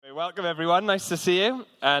Welcome, everyone. Nice to see you.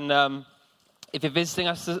 And if you're visiting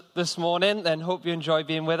us this morning, then hope you enjoy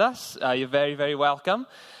being with us. You're very, very welcome.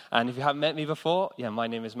 And if you haven't met me before, my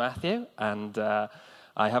name is Matthew, and I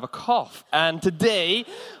have a cough. And today,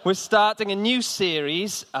 we're starting a new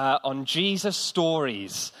series on Jesus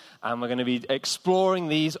stories. And we're going to be exploring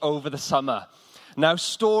these over the summer. Now,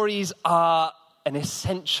 stories are an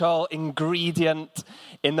essential ingredient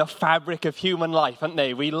in the fabric of human life, aren't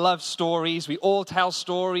they? We love stories. We all tell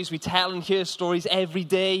stories. We tell and hear stories every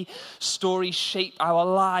day. Stories shape our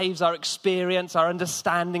lives, our experience, our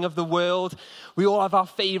understanding of the world. We all have our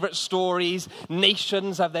favorite stories.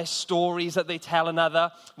 Nations have their stories that they tell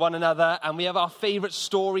one another. And we have our favorite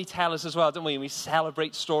storytellers as well, don't we? We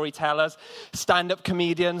celebrate storytellers. Stand-up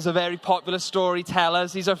comedians are very popular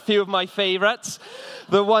storytellers. These are a few of my favorites.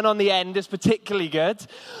 The one on the end is particularly good.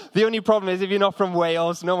 The only problem is if you're not from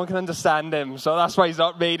Wales, no one can understand him. So that's why he's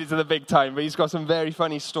not made it to the big time. But he's got some very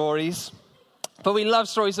funny stories. But we love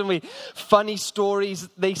stories, don't we? Funny stories,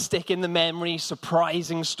 they stick in the memory.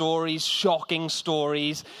 Surprising stories, shocking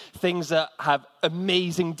stories. Things that have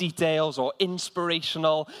amazing details or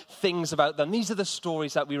inspirational things about them. These are the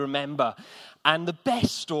stories that we remember. And the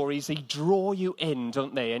best stories, they draw you in,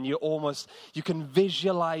 don't they? And you can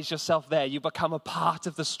visualize yourself there. You become a part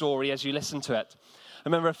of the story as you listen to it. I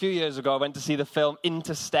remember a few years ago, I went to see the film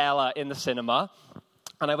Interstellar in the cinema.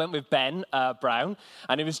 And I went with Ben Brown,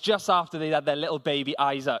 and it was just after they had their little baby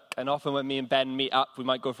Isaac. And often when me and Ben meet up, we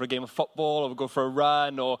might go for a game of football, or we'll go for a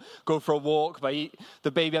run, or go for a walk. But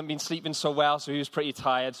the baby hadn't been sleeping so well, so he was pretty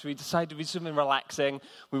tired. So we decided to do something relaxing.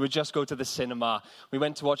 We would just go to the cinema. We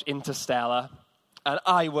went to watch Interstellar. And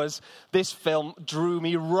this film drew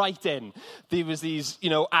me right in. There was these,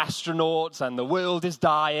 astronauts, and the world is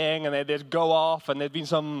dying, and they'd go off, and there'd been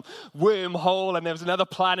some wormhole, and there was another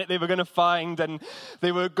planet they were going to find, and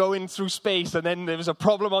they were going through space, and then there was a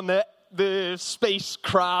problem on the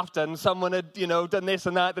spacecraft, and someone had, done this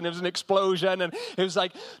and that, and there was an explosion, and it was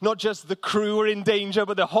like, not just the crew were in danger,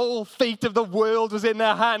 but the whole fate of the world was in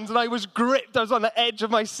their hands, and I was gripped. I was on the edge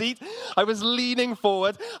of my seat. I was leaning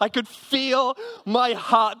forward. I could feel my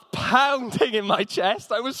heart pounding in my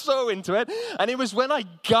chest. I was so into it, and it was when I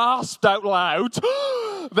gasped out loud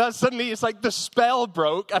that suddenly it's like the spell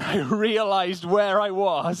broke, and I realized where I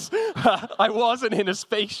was. I wasn't in a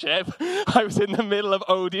spaceship. I was in the middle of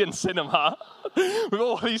Odeon Cinema with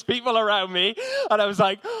all these people around me, and I was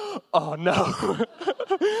like, oh no.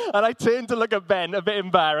 And I turned to look at Ben, a bit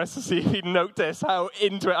embarrassed, to see if he'd notice how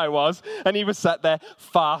into it I was, and he was sat there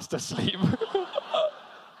fast asleep.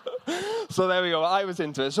 So there we go, I was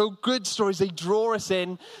into it. So good stories, they draw us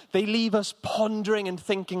in, they leave us pondering and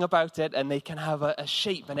thinking about it, and they can have a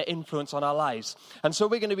shape and an influence on our lives. And so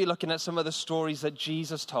we're going to be looking at some of the stories that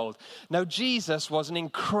Jesus told. Now, Jesus was an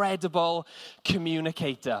incredible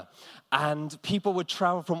communicator, and people would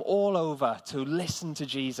travel from all over to listen to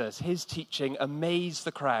Jesus. His teaching amazed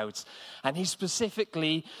the crowds, and he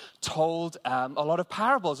specifically told a lot of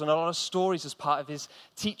parables and a lot of stories as part of his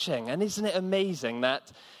teaching. And isn't it amazing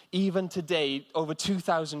that even today, over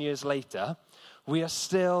 2,000 years later, we are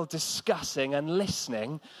still discussing and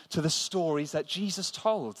listening to the stories that Jesus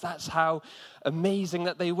told. That's how amazing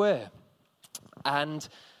that they were. And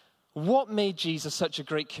what made Jesus such a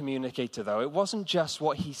great communicator, though? It wasn't just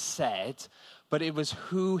what he said, but it was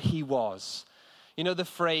who he was. You know the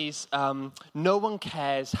phrase, no one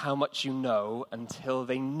cares how much you know until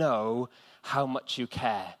they know how much you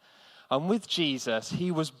care. And with Jesus,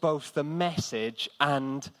 he was both the message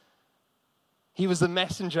and he was the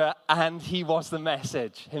messenger, and he was the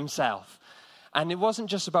message himself. And it wasn't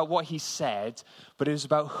just about what he said, but it was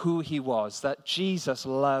about who he was, that Jesus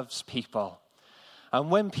loves people. And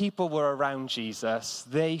when people were around Jesus,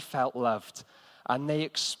 they felt loved, and they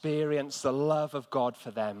experienced the love of God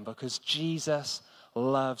for them, because Jesus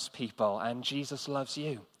loves people, and Jesus loves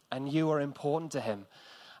you, and you are important to him.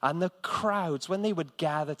 And the crowds, when they would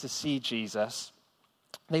gather to see Jesus,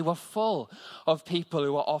 they were full of people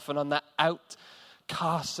who were often on the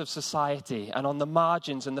outcasts of society and on the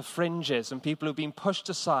margins and the fringes, and people who've been pushed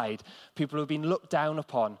aside, people who've been looked down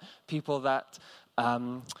upon, people that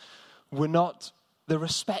were not the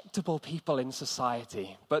respectable people in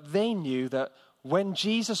society. But they knew that when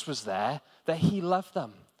Jesus was there, that he loved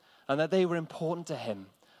them and that they were important to him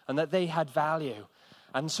and that they had value.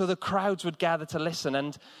 And so the crowds would gather to listen.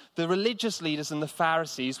 And the religious leaders and the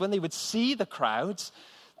Pharisees, when they would see the crowds,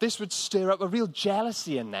 this would stir up a real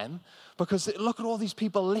jealousy in them, because look at all these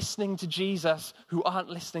people listening to Jesus who aren't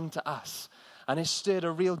listening to us. And it stirred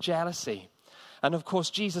a real jealousy. And of course,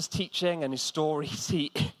 Jesus' teaching and his stories,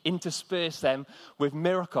 he interspersed them with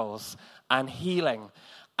miracles and healing.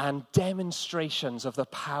 and demonstrations of the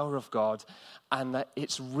power of God, and that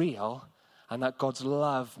it's real, and that God's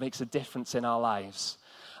love makes a difference in our lives.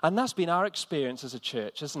 And that's been our experience as a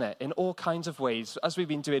church, isn't it? In all kinds of ways. As we've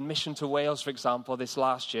been doing Mission to Wales, for example, this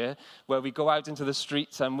last year, where we go out into the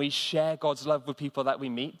streets and we share God's love with people that we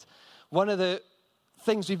meet. One of the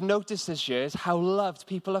things we've noticed this year is how loved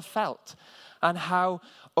people have felt and how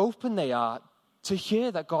open they are to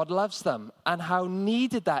hear that God loves them and how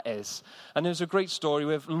needed that is. And there's a great story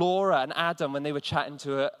with Laura and Adam when they were chatting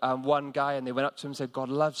to one guy, and they went up to him and said, God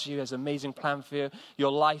loves you, has an amazing plan for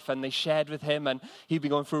your life. And they shared with him, and he'd been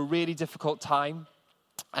going through a really difficult time.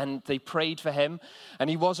 And they prayed for him, and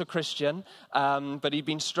he was a Christian, but he'd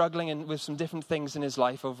been struggling with some different things in his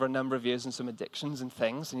life over a number of years and some addictions and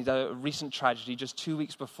things. And he'd had a recent tragedy just 2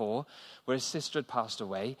 weeks before where his sister had passed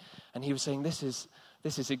away, and he was saying, this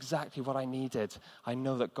is exactly what I needed. I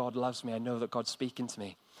know that God loves me. I know that God's speaking to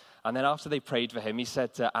me. And then after they prayed for him, he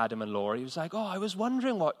said to Adam and Laura, he was like, I was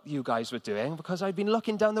wondering what you guys were doing because I'd been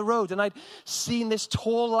looking down the road and I'd seen this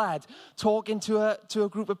tall lad talking to a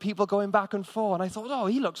group of people going back and forth. And I thought,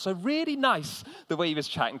 he looks so really nice the way he was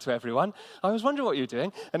chatting to everyone. I was wondering what you were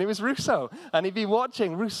doing. And it was Russo. And he'd been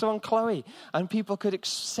watching Russo and Chloe. And people could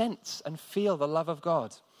sense and feel the love of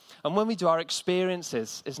God. And when we do our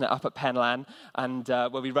experiences, isn't it, up at Penlan, and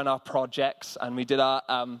where we run our projects, and we did our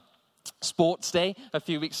sports day a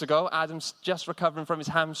few weeks ago. Adam's just recovering from his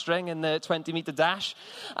hamstring in the 20-meter dash.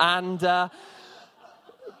 And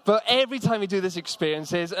but every time we do these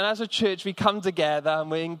experiences, and as a church, we come together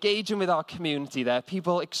and we're engaging with our community there.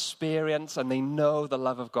 People experience and they know the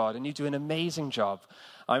love of God, and you do an amazing job.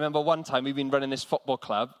 I remember one time we've been running this football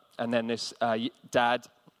club, and then this dad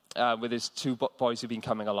with his two boys who've been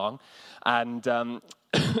coming along, and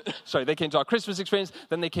they came to our Christmas experience,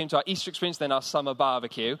 then they came to our Easter experience, then our summer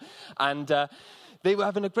barbecue, and they were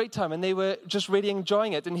having a great time, and they were just really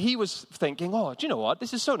enjoying it. And he was thinking, do you know what?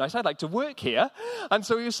 This is so nice. I'd like to work here. And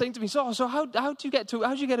so he was saying to me, so how do you get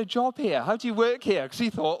a job here? How do you work here? Because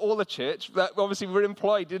he thought all the church that obviously we were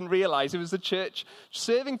employed didn't realize it was the church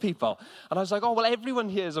serving people. And I was like, everyone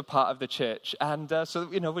here is a part of the church, and so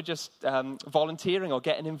we're just volunteering or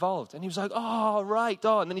getting involved. And he was like, right.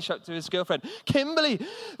 And then he shouted to his girlfriend, Kimberly,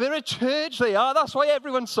 they're a church. They are. That's why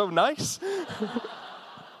everyone's so nice.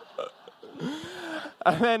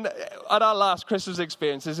 And then at our last Christmas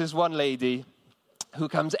experience, there's this one lady who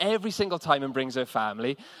comes every single time and brings her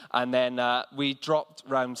family. And then we dropped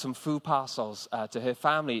round some food parcels to her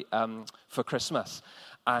family for Christmas.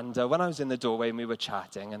 And when I was in the doorway and we were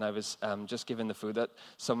chatting and I was just giving the food that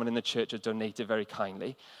someone in the church had donated very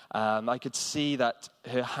kindly, I could see that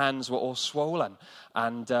her hands were all swollen.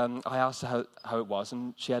 And I asked her how it was,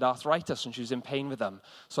 and she had arthritis and she was in pain with them.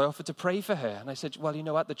 So I offered to pray for her. And I said,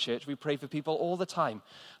 at the church we pray for people all the time.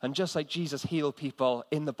 And just like Jesus healed people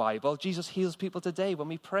in the Bible, Jesus heals people today when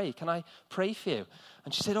we pray. Can I pray for you?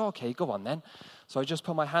 And she said, okay, go on then. So I just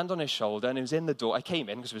put my hand on his shoulder, and it was in the door. I came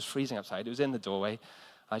in because it was freezing outside. It was in the doorway.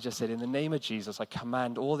 I just said, in the name of Jesus, I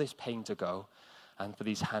command all this pain to go and for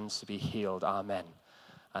these hands to be healed. Amen.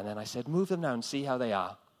 And then I said, move them now and see how they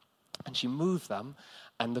are. And she moved them,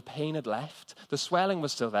 and the pain had left. The swelling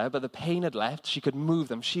was still there, but the pain had left. She could move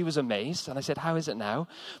them. She was amazed. And I said, how is it now?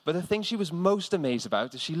 But the thing she was most amazed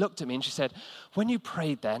about is she looked at me and she said, when you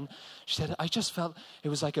prayed then, she said, I just felt it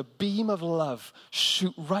was like a beam of love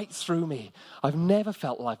shoot right through me. I've never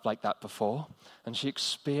felt life like that before. And she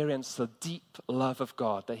experienced the deep love of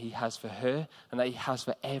God that he has for her and that he has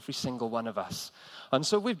for every single one of us. And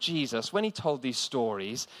so with Jesus, when he told these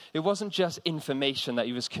stories, it wasn't just information that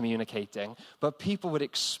he was communicating, but people would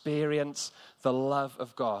experience the love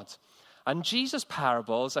of God. And Jesus'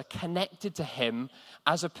 parables are connected to him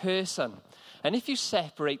as a person. And if you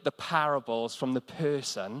separate the parables from the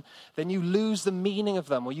person, then you lose the meaning of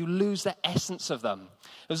them, or you lose the essence of them.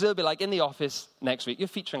 It was a little bit like in the office next week. You're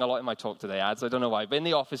featuring a lot in my talk today, Ads. I don't know why. But in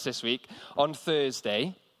the office this week, on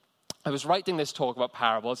Thursday, I was writing this talk about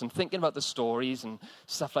parables and thinking about the stories and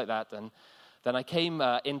stuff like that. And then I came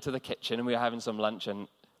into the kitchen, and we were having some lunch, and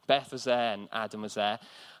Beth was there and Adam was there.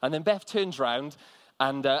 And then Beth turns round,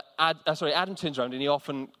 and Adam turns around, and he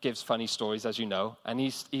often gives funny stories, as you know. And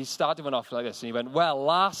he started one off like this, and he went, well,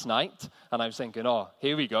 last night, and I was thinking,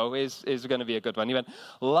 here we go, is going to be a good one. He went,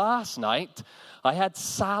 last night, I had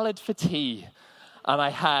salad for tea, and I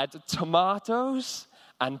had tomatoes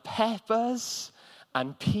and peppers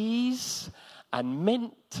and peas and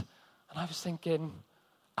mint. And I was thinking,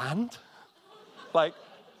 and? Like,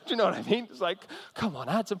 Do you know what I mean? It's like, come on,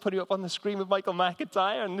 Ads, I'm putting you up on the screen with Michael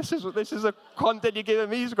McIntyre, and this is the content you're giving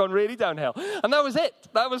me. It's gone really downhill. And that was it.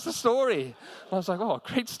 That was the story. And I was like, oh,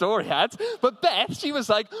 great story, Ads. But Beth, she was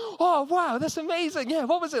like, oh, wow, that's amazing. Yeah,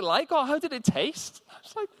 what was it like? Oh, how did it taste? I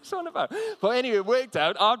was like, what's on about? But anyway, it worked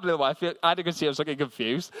out. After a little while, Adam could see I was looking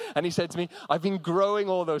confused. And he said to me, I've been growing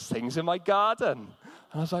all those things in my garden.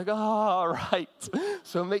 And I was like, oh, right.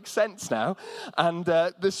 So it makes sense now. And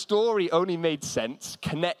the story only made sense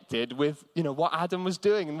connected with, what Adam was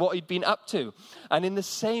doing and what he'd been up to. And in the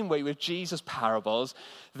same way with Jesus' parables,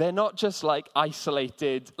 they're not just like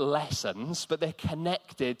isolated lessons, but they're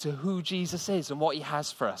connected to who Jesus is and what he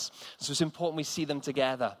has for us. So it's important we see them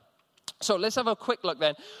together. So let's have a quick look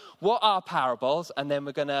then. What are parables? And then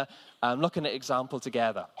we're going to look at an example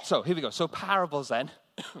together. So here we go. So parables then.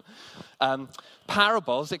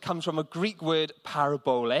 Parables, it comes from a Greek word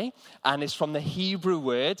parabole, and it's from the Hebrew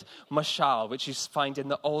word mashal, which you find in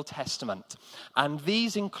the Old Testament. And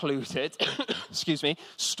these included,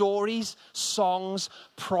 stories, songs,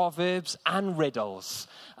 proverbs, and riddles.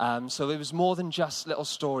 So it was more than just little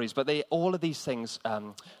stories, but all of these things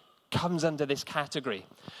comes under this category.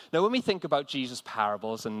 Now, when we think about Jesus'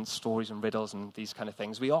 parables and stories and riddles and these kind of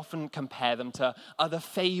things, we often compare them to other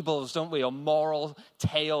fables, don't we, or moral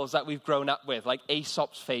tales that we've grown up with, like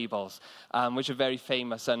Aesop's fables, which are very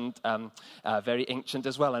famous and very ancient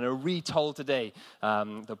as well, and are retold today.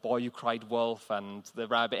 The Boy Who Cried Wolf and The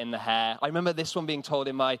Rabbit in the Hare. I remember this one being told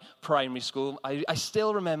in my primary school. I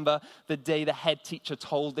still remember the day the head teacher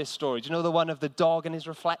told this story. Do you know the one of the dog and his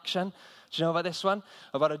reflection? Do you know about this one?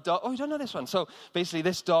 About a dog? Oh, you don't know this one. So basically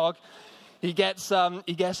this dog, he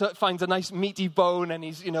finds a nice meaty bone, and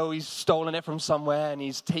he's stolen it from somewhere, and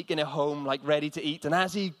he's taking it home, like ready to eat. And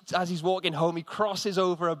as he's walking home, he crosses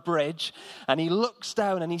over a bridge, and he looks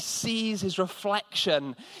down, and he sees his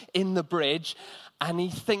reflection in the bridge, and he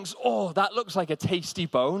thinks, oh, that looks like a tasty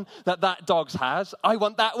bone that dog's has. I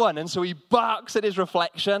want that one. And so he barks at his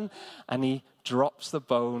reflection, and he drops the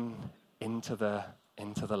bone into the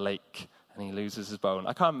lake. And he loses his bone.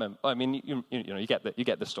 I can't remember. I mean, you get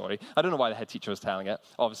the story. I don't know why the head teacher was telling it.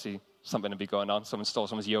 Obviously, something would be going on. Someone stole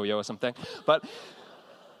someone's yo-yo or something. But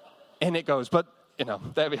in it goes. But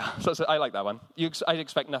there we are. So I like that one. I'd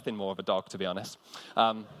expect nothing more of a dog, to be honest.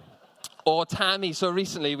 Or Tammy. So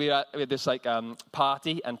recently we had this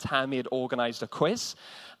party, and Tammy had organized a quiz.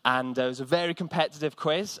 And it was a very competitive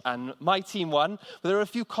quiz, and my team won. But there were a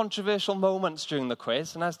few controversial moments during the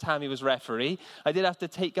quiz, and as Tammy was referee, I did have to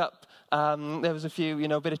take up, there was a few,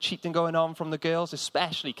 a bit of cheating going on from the girls,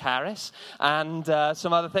 especially Karis, and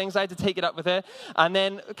some other things. I had to take it up with her. And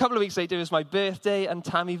then a couple of weeks later, it was my birthday, and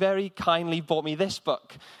Tammy very kindly bought me this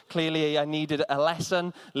book. Clearly, I needed a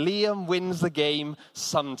lesson. Liam Wins the Game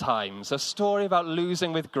Sometimes, a story about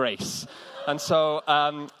losing with grace. And so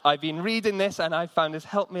I've been reading this, and I found this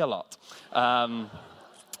helped me a lot.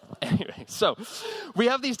 Anyway, so we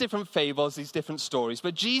have these different fables, these different stories,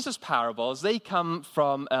 but Jesus' parables, they come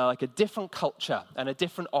from a different culture and a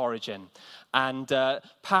different origin. And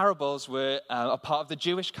parables were a part of the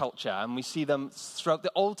Jewish culture, and we see them throughout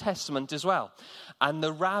the Old Testament as well. And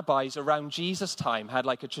the rabbis around Jesus' time had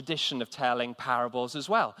a tradition of telling parables as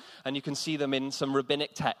well. And you can see them in some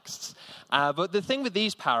rabbinic texts. But the thing with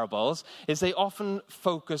these parables is they often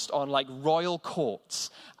focused on royal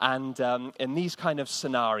courts and in these kind of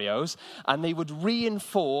scenarios. And they would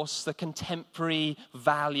reinforce the contemporary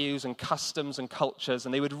values and customs and cultures,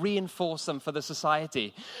 and they would reinforce them for the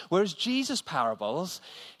society. Whereas Jesus' parables,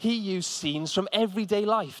 he used scenes from everyday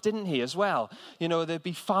life, didn't he, as well? There'd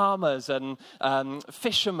be farmers and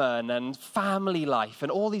fishermen and family life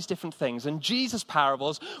and all these different things. And Jesus'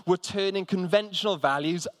 parables were turning conventional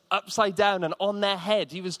values upside down and on their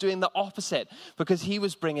head. He was doing the opposite, because he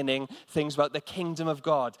was bringing in things about the kingdom of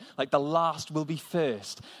God, like the last will be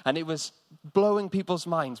first. And it was blowing people's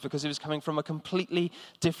minds because it was coming from a completely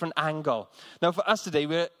different angle. Now, for us today,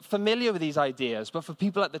 we're familiar with these ideas, but for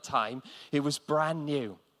people at the time, it was brand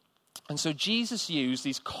new. And so Jesus used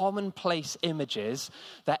these commonplace images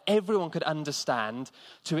that everyone could understand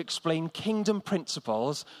to explain kingdom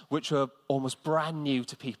principles which were almost brand new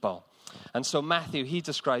to people. And so Matthew, he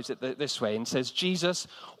describes it this way and says, Jesus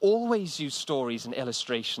always used stories and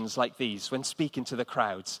illustrations like these when speaking to the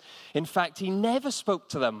crowds. In fact, he never spoke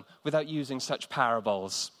to them without using such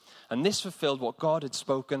parables. And this fulfilled what God had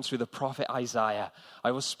spoken through the prophet Isaiah.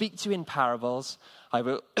 I will speak to you in parables. I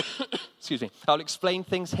will, I'll explain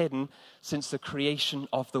things hidden since the creation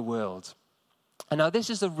of the world. And now this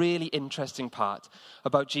is the really interesting part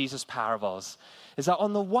about Jesus' parables, is that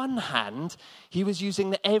on the one hand, he was using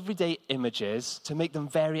the everyday images to make them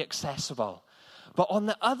very accessible. But on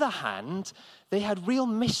the other hand, they had real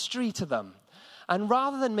mystery to them. And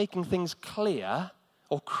rather than making things clear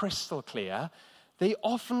or crystal clear, they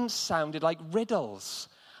often sounded like riddles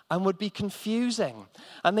and would be confusing.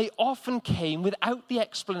 And they often came without the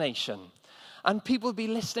explanation. And people would be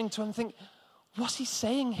listening to him and think, what's he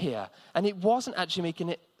saying here? And it wasn't actually making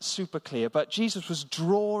it super clear, but Jesus was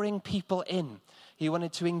drawing people in. He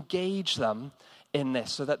wanted to engage them in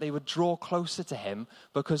this so that they would draw closer to him,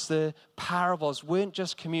 because the parables weren't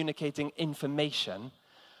just communicating information,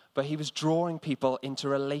 but he was drawing people into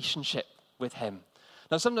relationship with him.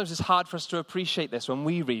 Now, sometimes it's hard for us to appreciate this when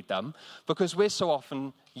we read them, because we're so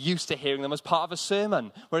often used to hearing them as part of a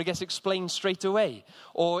sermon where it gets explained straight away,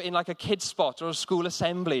 or in like a kid's spot or a school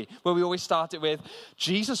assembly where we always start it with,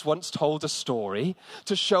 Jesus once told a story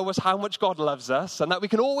to show us how much God loves us and that we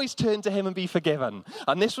can always turn to him and be forgiven.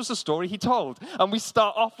 And this was the story he told. And we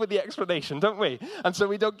start off with the explanation, don't we? And so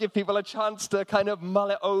we don't give people a chance to kind of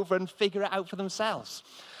mull it over and figure it out for themselves.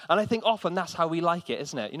 And I think often that's how we like it,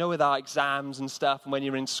 isn't it? You know, with our exams and stuff, and when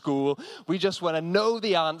you're in school, we just want to know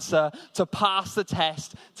the answer to pass the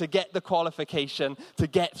test, to get the qualification, to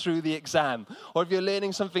get through the exam. Or if you're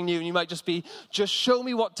learning something new, and you might just be, just show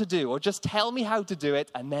me what to do, or just tell me how to do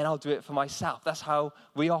it, and then I'll do it for myself. That's how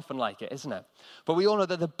we often like it, isn't it? But we all know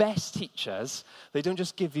that the best teachers, they don't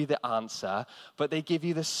just give you the answer, but they give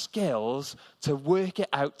you the skills to work it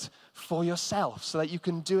out for yourself so that you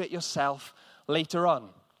can do it yourself later on.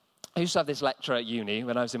 I used to have this lecturer at uni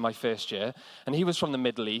when I was in my first year, and he was from the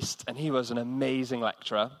Middle East, and he was an amazing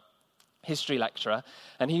lecturer, history lecturer,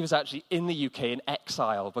 and he was actually in the UK in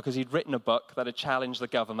exile because he'd written a book that had challenged the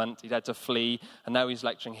government. He'd had to flee, and now he's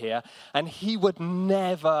lecturing here, and he would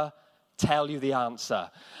never tell you the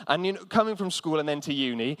answer. And you know, coming from school and then to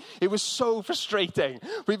uni, it was so frustrating.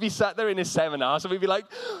 We'd be sat there in his seminars and we'd be like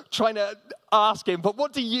trying to ask him, but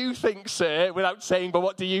what do you think, sir? Without saying, but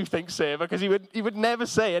what do you think, sir? Because he would never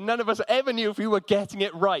say, and none of us ever knew if we were getting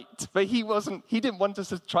it right. But he didn't want us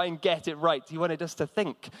to try and get it right. He wanted us to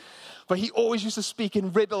think. But he always used to speak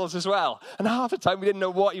in riddles as well. And half the time we didn't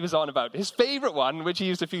know what he was on about. His favorite one, which he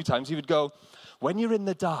used a few times, he would go, when you're in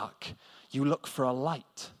the dark, you look for a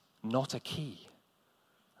light, not a key.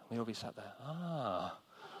 And we all be sat there,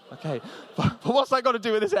 okay. But what's that got to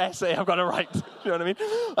do with this essay I've got to write? You know what I mean?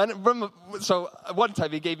 And so one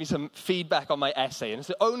time he gave me some feedback on my essay, and it's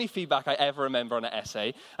the only feedback I ever remember on an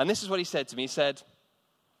essay. And this is what he said to me. He said,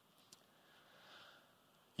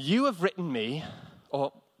 you have written me,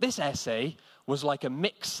 or this essay was like a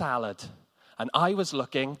mixed salad, and I was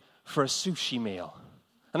looking for a sushi meal.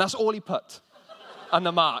 And that's all he put on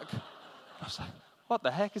the mark. I was like, what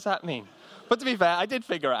the heck does that mean? But to be fair, I did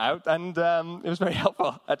figure it out, and it was very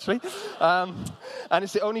helpful, actually. And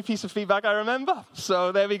it's the only piece of feedback I remember.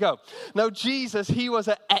 So there we go. Now, Jesus, he was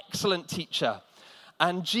an excellent teacher.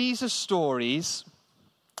 And Jesus' stories,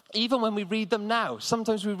 even when we read them now,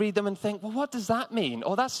 sometimes we read them and think, well, what does that mean?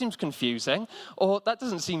 Or that seems confusing. Or that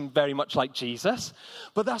doesn't seem very much like Jesus.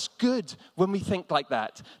 But that's good when we think like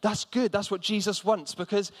that. That's good. That's what Jesus wants,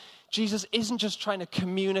 because Jesus isn't just trying to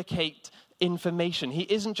communicate information. He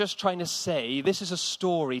isn't just trying to say, this is a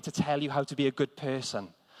story to tell you how to be a good person.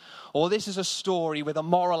 Or this is a story with a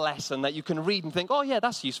moral lesson that you can read and think, oh yeah,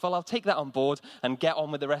 that's useful. I'll take that on board and get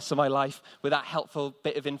on with the rest of my life with that helpful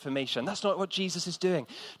bit of information. That's not what Jesus is doing.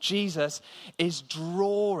 Jesus is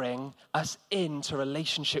drawing us into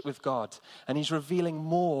relationship with God. And he's revealing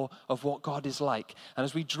more of what God is like. And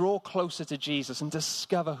as we draw closer to Jesus and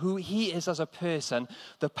discover who he is as a person,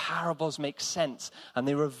 the parables make sense. And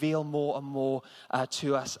they reveal more and more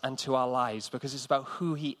to us and to our lives, because it's about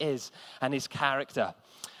who he is and his character.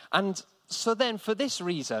 And so then, for this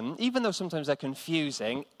reason, even though sometimes they're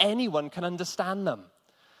confusing, anyone can understand them.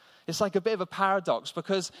 It's like a bit of a paradox,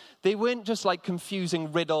 because they weren't just like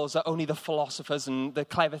confusing riddles that only the philosophers and the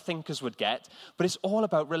clever thinkers would get, but it's all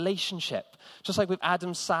about relationship. Just like with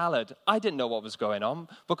Adam's salad. I didn't know what was going on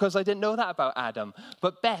because I didn't know that about Adam.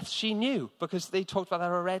 But Beth, she knew, because they talked about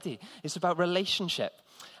that already. It's about relationship.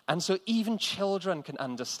 And so even children can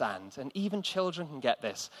understand, and even children can get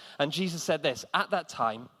this. And Jesus said this, at that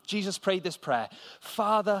time, Jesus prayed this prayer,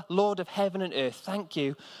 Father, Lord of heaven and earth, thank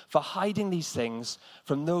you for hiding these things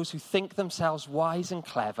from those who think themselves wise and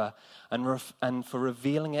clever, and for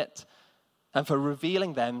revealing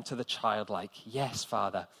them to the childlike. Yes,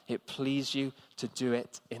 Father, it pleased you to do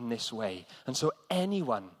it in this way. And so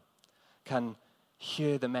anyone can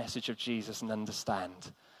hear the message of Jesus and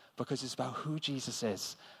understand, because it's about who Jesus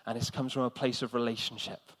is, and it comes from a place of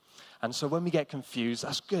relationship. And so when we get confused,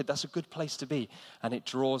 that's good. That's a good place to be, and it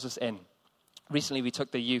draws us in. Recently, we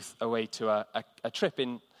took the youth away to a trip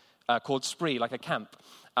called Spree, like a camp.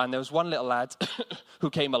 and there was one little lad who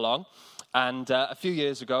came along, and a few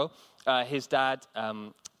years ago, his dad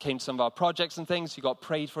came to some of our projects and things. He got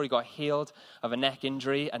prayed for, he got healed of a neck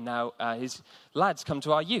injury, and now his lads come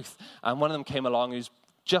to our youth. And one of them came along who's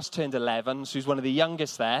just turned 11, so he's one of the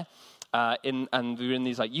youngest there, and we were in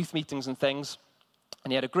these like youth meetings and things,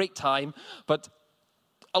 and he had a great time, but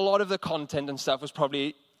a lot of the content and stuff was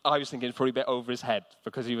probably, I was thinking, probably a bit over his head,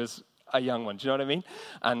 because he was a young one, do you know what I mean?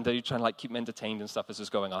 And you're trying to like keep him entertained and stuff as was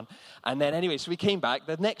going on. And then anyway, so we came back,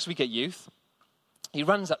 the next week at youth, he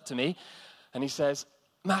runs up to me, and he says,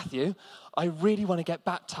 Matthew, I really want to get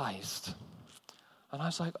baptized. And I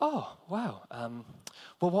was like, oh, wow.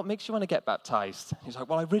 Well, what makes you want to get baptized? He's like,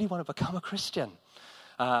 well, I really want to become a Christian.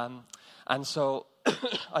 And so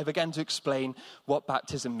I began to explain what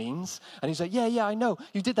baptism means. And he's like, yeah, I know.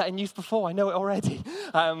 You did that in youth before. I know it already.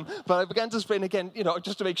 But I began to explain again,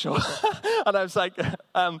 just to make sure. And I was like,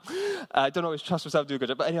 I don't always trust myself to do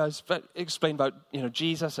good. But anyway, I explained about,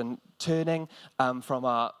 Jesus and turning from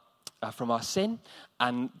our sin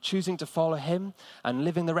and choosing to follow him and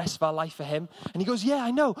living the rest of our life for him. And he goes, yeah, I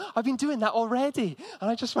know. I've been doing that already. And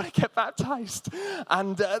I just want to get baptized.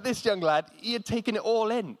 And this young lad, he had taken it all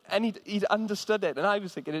in. And he'd understood it. And I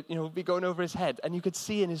was thinking, it would be going over his head. And you could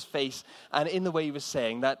see in his face and in the way he was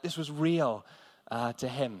saying that this was real to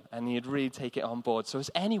him. And he'd really take it on board. So as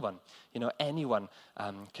anyone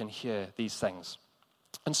can hear these things.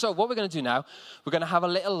 And so what we're going to do now, we're going to have a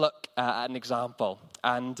little look at an example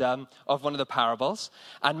of one of the parables.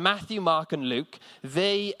 And Matthew, Mark, and Luke,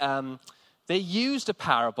 they used a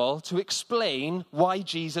parable to explain why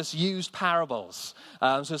Jesus used parables.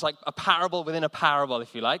 So it's like a parable within a parable,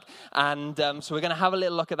 if you like. And so we're going to have a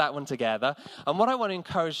little look at that one together. And what I want to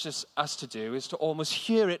encourage us to do is to almost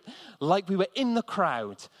hear it like we were in the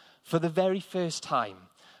crowd for the very first time.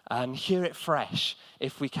 And hear it fresh,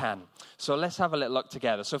 if we can. So let's have a little look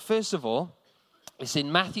together. So first of all, it's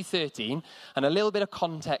in Matthew 13, and a little bit of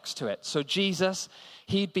context to it. So Jesus,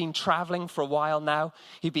 he'd been traveling for a while now.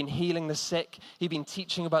 He'd been healing the sick. He'd been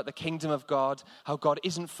teaching about the kingdom of God, how God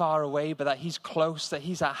isn't far away, but that he's close, that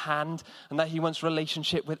he's at hand, and that he wants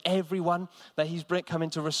relationship with everyone, that he's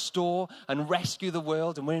coming to restore and rescue the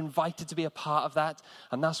world, and we're invited to be a part of that.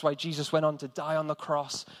 And that's why Jesus went on to die on the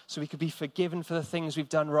cross, so we could be forgiven for the things we've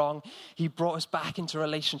done wrong. He brought us back into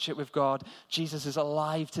relationship with God. Jesus is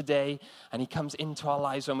alive today, and he comes into our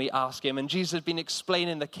lives when we ask him. And Jesus has been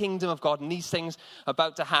explaining the kingdom of God and these things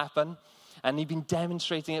about to happen. And he'd been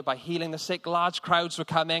demonstrating it by healing the sick. Large crowds were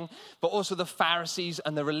coming, but also the Pharisees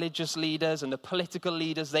and the religious leaders and the political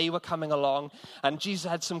leaders, they were coming along. And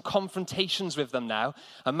Jesus had some confrontations with them now.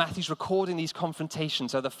 And Matthew's recording these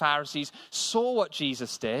confrontations. So the Pharisees saw what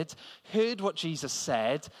Jesus did, heard what Jesus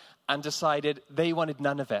said, and decided they wanted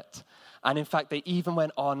none of it. And in fact, they even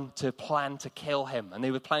went on to plan to kill him. And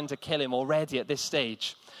they were planning to kill him already at this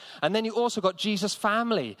stage. And then you also got Jesus'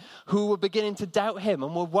 family, who were beginning to doubt him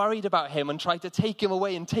and were worried about him and tried to take him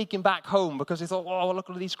away and take him back home because they thought, oh,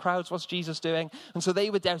 look at these crowds, what's Jesus doing? And so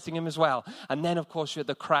they were doubting him as well. And then, of course, you had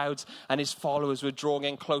the crowds and his followers were drawing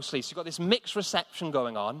in closely. So you've got this mixed reception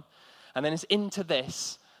going on. And then it's into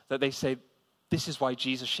this that they say, this is why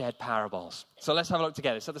Jesus shared parables. So let's have a look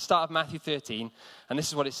together. It's at the start of Matthew 13, and this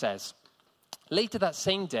is what it says. Later that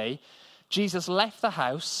same day, Jesus left the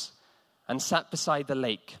house and sat beside the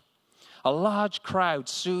lake. A large crowd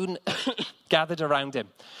soon gathered around him.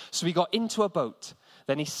 So he got into a boat.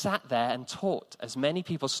 Then he sat there and taught as many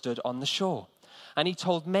people stood on the shore. And he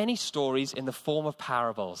told many stories in the form of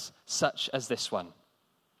parables, such as this one.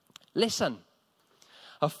 Listen,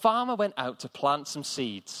 a farmer went out to plant some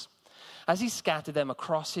seeds. As he scattered them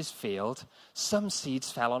across his field, some seeds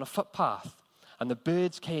fell on a footpath, and the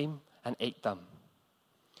birds came and ate them.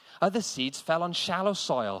 Other seeds fell on shallow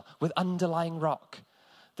soil with underlying rock.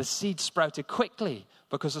 The seeds sprouted quickly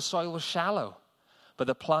because the soil was shallow, but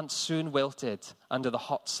the plants soon wilted under the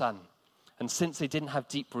hot sun, and since they didn't have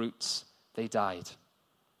deep roots, they died.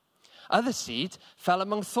 Other seed fell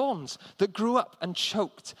among thorns that grew up and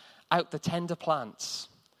choked out the tender plants.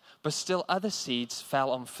 But still other seeds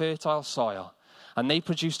fell on fertile soil, and they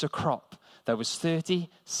produced a crop that was 30,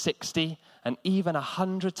 60, and even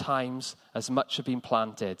 100 times as much had been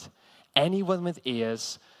planted. Anyone with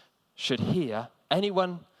ears should hear.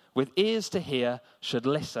 Anyone with ears to hear should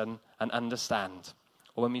listen and understand.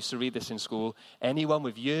 Or when we used to read this in school, anyone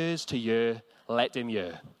with ears to hear, let him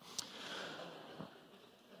hear.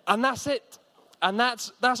 And that's it. And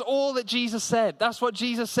that's all that Jesus said. That's what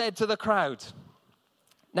Jesus said to the crowd.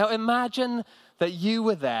 Now imagine that you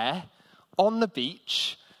were there on the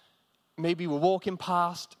beach. Maybe you were walking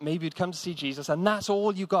past, maybe you'd come to see Jesus, and that's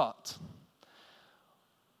all you got.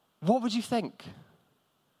 What would you think?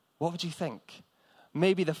 what would you think?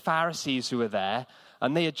 Maybe the Pharisees who were there,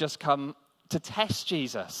 and they had just come to test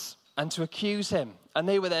Jesus and to accuse him. And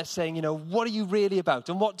they were there saying, what are you really about?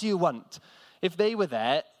 And what do you want? If they were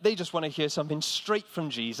there, they just want to hear something straight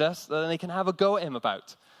from Jesus that they can have a go at him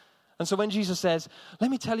about. And so when Jesus says,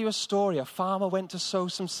 let me tell you a story. A farmer went to sow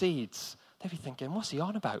some seeds. They'd be thinking, what's he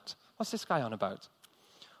on about? What's this guy on about?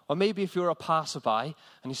 Or maybe if you're a passerby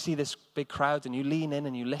and you see this big crowd and you lean in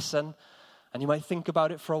and you listen and you might think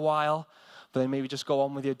about it for a while, but then maybe just go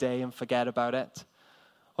on with your day and forget about it.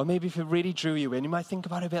 Or maybe if it really drew you in, you might think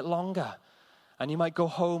about it a bit longer. And you might go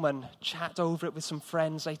home and chat over it with some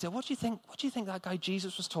friends later. What do you think that guy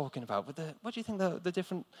Jesus was talking about? What do you think the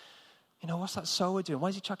different, what's that sower doing? Why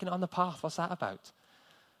is he chucking it on the path? What's that about?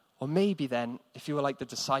 Or maybe then, if you were like the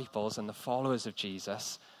disciples and the followers of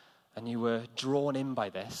Jesus, and you were drawn in by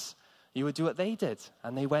this, you would do what they did.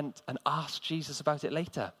 And they went and asked Jesus about it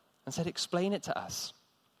later and said, explain it to us.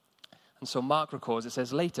 And so Mark records, it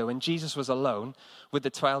says, later, when Jesus was alone with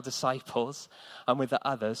the 12 disciples and with the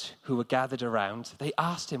others who were gathered around, they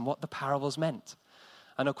asked him what the parables meant.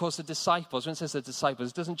 And of course, the disciples, when it says the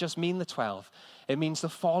disciples, it doesn't just mean the 12. It means the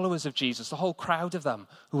followers of Jesus, the whole crowd of them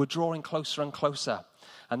who were drawing closer and closer.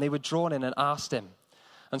 And they were drawn in and asked him.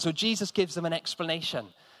 And so Jesus gives them an explanation.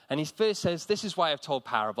 And he first says, this is why I've told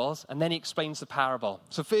parables. And then he explains the parable.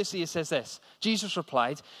 So firstly, he says this. Jesus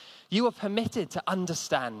replied, you are permitted to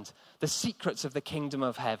understand the secrets of the kingdom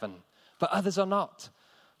of heaven, but others are not.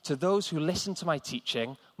 To those who listen to my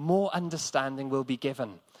teaching, more understanding will be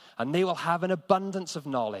given, and they will have an abundance of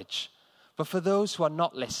knowledge. But for those who are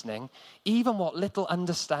not listening, even what little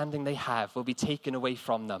understanding they have will be taken away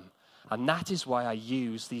from them. And that is why I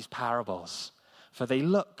use these parables. For they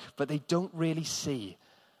look, but they don't really see.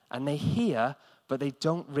 And they hear, but they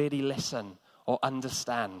don't really listen or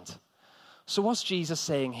understand. So what's Jesus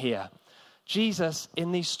saying here? Jesus,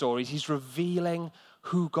 in these stories, he's revealing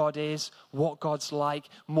who God is, what God's like,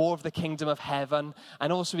 more of the kingdom of heaven,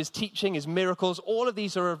 and also his teaching, his miracles. All of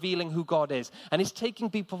these are revealing who God is. And it's taking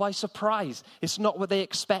people by surprise. It's not what they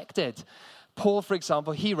expected. Paul, for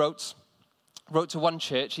example, he wrote to one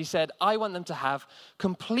church, he said, I want them to have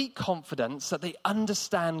complete confidence that they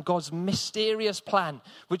understand God's mysterious plan,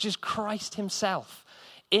 which is Christ himself.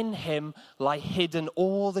 In him lie hidden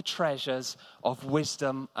all the treasures of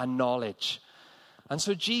wisdom and knowledge. And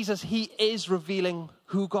so Jesus, he is revealing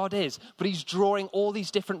who God is, but he's drawing all these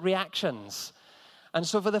different reactions. And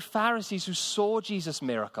so for the Pharisees who saw Jesus'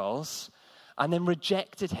 miracles and then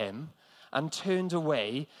rejected him and turned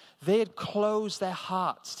away, they had closed their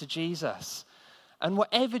hearts to Jesus. And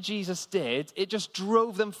whatever Jesus did, it just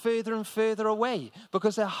drove them further and further away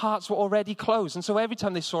because their hearts were already closed. And so every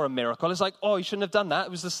time they saw a miracle, it's like, oh, you shouldn't have done that.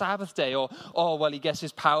 It was the Sabbath day. Or, oh, well, he gets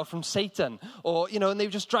his power from Satan. Or, and they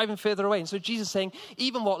were just driving further away. And so Jesus is saying,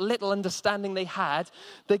 even what little understanding they had,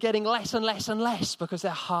 they're getting less and less and less because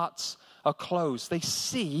their hearts are closed. They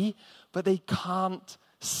see, but they can't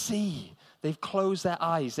see. They've closed their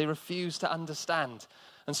eyes. They refuse to understand.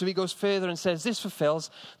 And so he goes further and says, this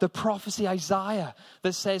fulfills the prophecy Isaiah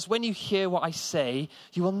that says, when you hear what I say,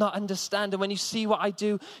 you will not understand. And when you see what I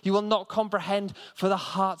do, you will not comprehend. For the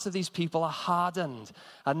hearts of these people are hardened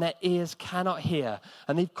and their ears cannot hear.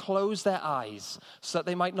 And they've closed their eyes so that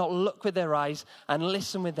they might not look with their eyes and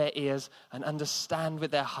listen with their ears and understand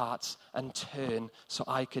with their hearts and turn so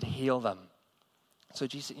I could heal them. So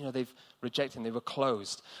Jesus, they've rejected him. They were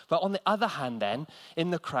closed. But on the other hand then,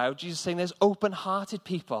 in the crowd, Jesus is saying there's open-hearted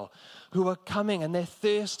people who are coming and they're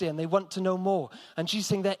thirsty and they want to know more. And Jesus is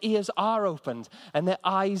saying their ears are opened and their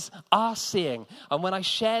eyes are seeing. And when I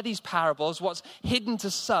share these parables, what's hidden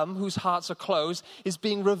to some whose hearts are closed is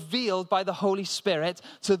being revealed by the Holy Spirit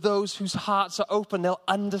to those whose hearts are open. They'll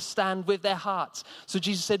understand with their hearts. So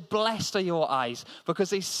Jesus said, blessed are your eyes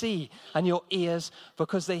because they see and your ears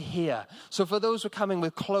because they hear. So for those who are coming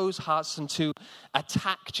with closed hearts and to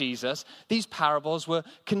attack Jesus, these parables were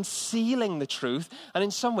concealing the truth, and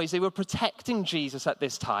in some ways they were protecting Jesus at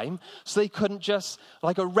this time, so they couldn't just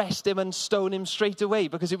arrest him and stone him straight away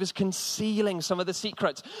because it was concealing some of the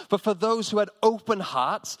secrets. But for those who had open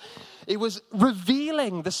hearts, it was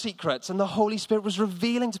revealing the secrets, and the Holy Spirit was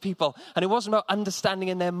revealing to people. And it wasn't about understanding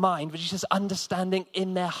in their mind, but just understanding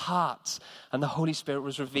in their hearts. And the Holy Spirit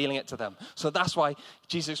was revealing it to them. So that's why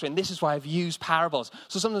Jesus explained, this is why I've used parables.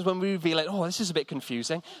 So sometimes when we reveal it, oh, this is a bit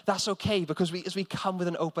confusing, that's okay, because as we come with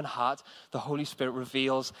an open heart, the Holy Spirit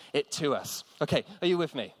reveals it to us. Okay, are you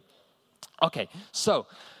with me? Okay, so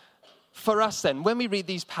for us then, when we read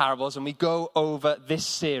these parables and we go over this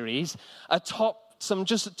series, a top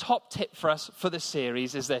tip for us for this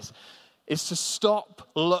series is this, is to stop,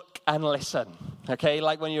 look, and listen. Okay,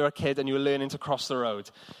 like when you're a kid and you were learning to cross the road.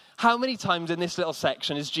 How many times in this little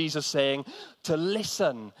section is Jesus saying to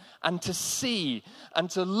listen and to see and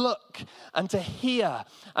to look and to hear?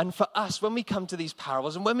 And for us, when we come to these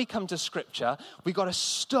parables and when we come to Scripture, we've got to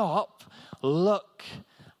stop, look,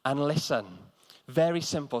 and listen. Very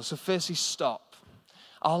simple. So firstly, stop.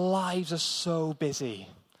 Our lives are so busy,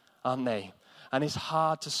 aren't they? And it's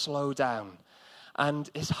hard to slow down. And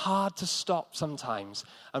it's hard to stop sometimes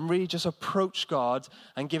and really just approach God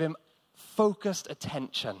and give him focused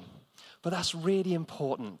attention. But that's really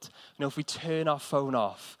important. If we turn our phone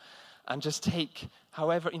off and just take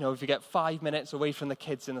however, if you get 5 minutes away from the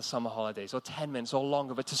kids in the summer holidays or 10 minutes or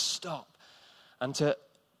longer, but to stop and to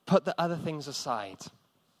put the other things aside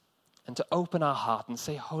and to open our heart and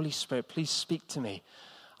say, Holy Spirit, please speak to me.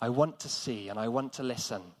 I want to see and I want to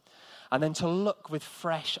listen. And then to look with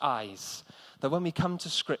fresh eyes. That when we come to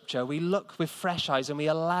Scripture, we look with fresh eyes and we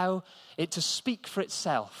allow it to speak for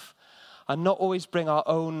itself and not always bring our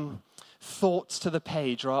own thoughts to the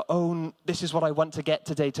page or our own, this is what I want to get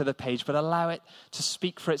today to the page, but allow it to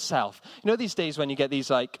speak for itself. These days when you get these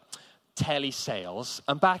telly sales,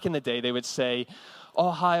 and back in the day they would say,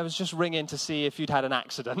 oh, hi, I was just ringing to see if you'd had an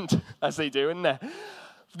accident, as they do, isn't there?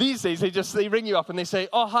 These days they ring you up and they say,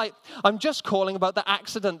 oh, hi, I'm just calling about the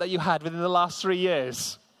accident that you had within the last 3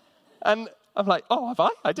 years. And I'm like, oh, have I?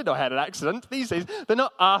 I didn't know I had an accident. These days, they're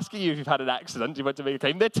not asking you if you've had an accident. You want to make a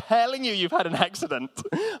claim. They're telling you you've had an accident.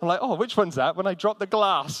 I'm like, oh, which one's that? When I dropped the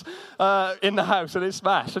glass in the house and it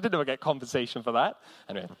smashed. I didn't know I'd get compensation for that.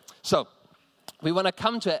 Anyway, so we want to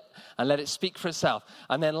come to it and let it speak for itself.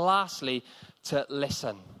 And then lastly, to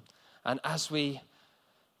listen. And as we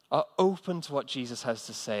are open to what Jesus has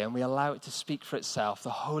to say and we allow it to speak for itself, the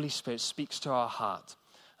Holy Spirit speaks to our heart.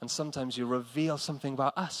 And sometimes you reveal something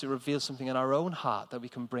about us. You reveal something in our own heart that we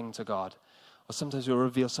can bring to God. Or sometimes you'll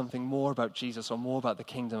reveal something more about Jesus or more about the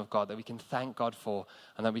kingdom of God that we can thank God for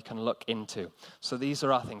and that we can look into. So these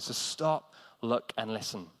are our things. So stop, look, and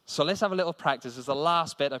listen. So let's have a little practice. This is the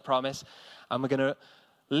last bit, I promise. And we're going to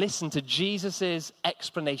listen to Jesus'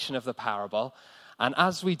 explanation of the parable. And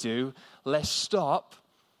as we do, let's stop,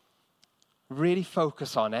 really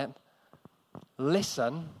focus on it,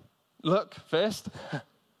 listen, look first,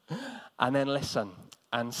 and then listen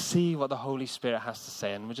and see what the Holy Spirit has to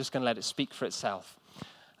say. And we're just going to let it speak for itself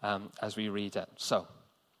as we read it. So,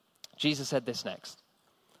 Jesus said this next.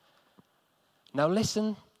 Now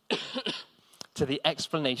listen to the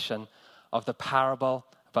explanation of the parable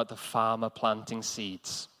about the farmer planting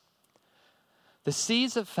seeds. The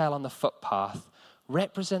seeds that fell on the footpath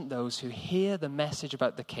represent those who hear the message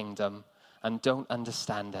about the kingdom and don't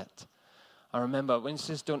understand it. I remember when it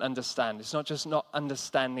says don't understand, it's not just not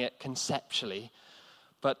understanding it conceptually,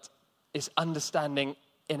 but it's understanding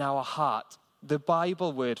in our heart. The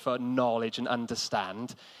Bible word for knowledge and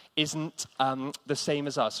understand isn't the same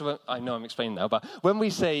as us. So I know I'm explaining now, but when we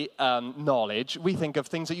say knowledge, we think of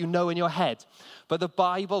things that you know in your head. But the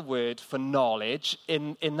Bible word for knowledge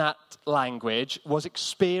in that language was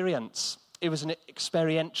experience. It was an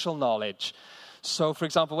experiential knowledge. So, for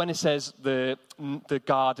example, when it says the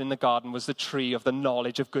garden was the tree of the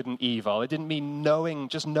knowledge of good and evil, it didn't mean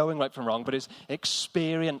just knowing right from wrong, but it's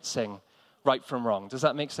experiencing right from wrong. Does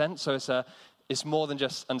that make sense? So it's more than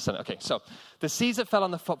just understanding. Okay, so the seeds that fell on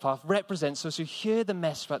the footpath represents those who hear the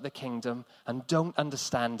message about the kingdom and don't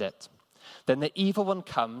understand it. Then the evil one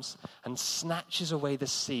comes and snatches away the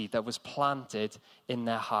seed that was planted in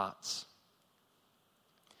their hearts.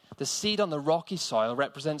 The seed on the rocky soil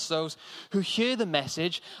represents those who hear the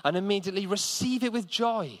message and immediately receive it with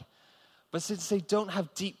joy. But since they don't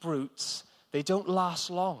have deep roots, they don't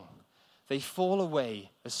last long. They fall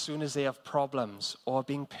away as soon as they have problems or are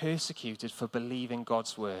being persecuted for believing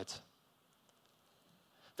God's word.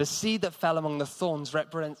 The seed that fell among the thorns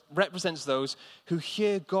represents those who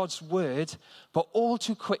hear God's word, but all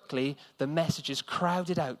too quickly the message is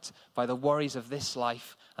crowded out by the worries of this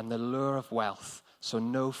life and the lure of wealth. So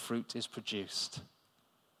no fruit is produced.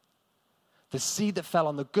 The seed that fell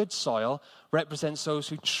on the good soil represents those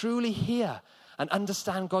who truly hear and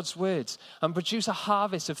understand God's words and produce a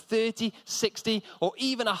harvest of 30, 60, or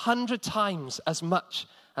even 100 times as much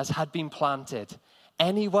as had been planted.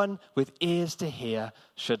 Anyone with ears to hear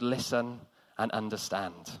should listen and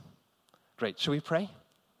understand. Great. Shall we pray?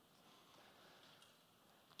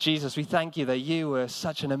 Jesus, we thank you that you were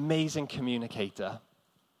such an amazing communicator,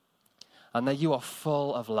 and that you are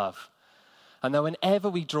full of love. And that whenever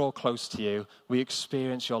we draw close to you, we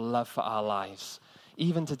experience your love for our lives.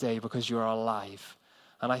 Even today, because you are alive.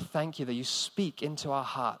 And I thank you that you speak into our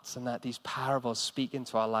hearts and that these parables speak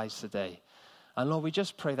into our lives today. And Lord, we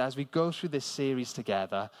just pray that as we go through this series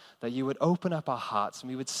together, that you would open up our hearts and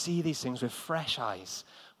we would see these things with fresh eyes.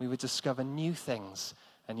 we would discover new things,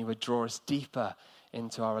 and you would draw us deeper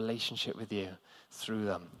into our relationship with you through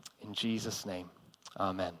them. In Jesus' name,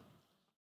 amen.